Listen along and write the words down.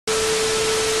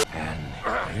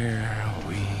Here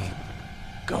we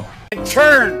go. And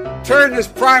turn this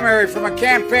primary from a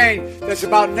campaign that's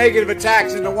about negative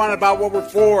attacks into one about what we're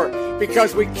for,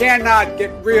 because we cannot get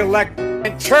reelected.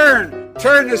 And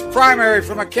turn this primary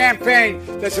from a campaign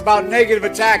that's about negative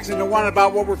attacks into one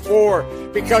about what we're for,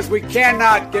 because we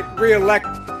cannot get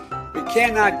reelected. We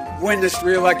cannot win this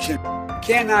reelection.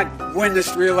 Cannot win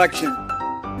this reelection.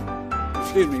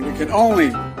 Excuse me, we can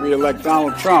only reelect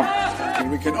Donald Trump. And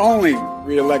we can only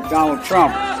reelect Donald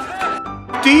Trump.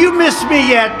 Do you miss me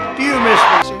yet? Do you miss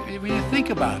me? When you think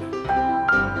about it.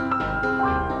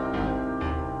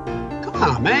 Come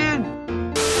on, man.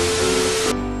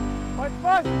 What's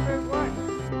fun?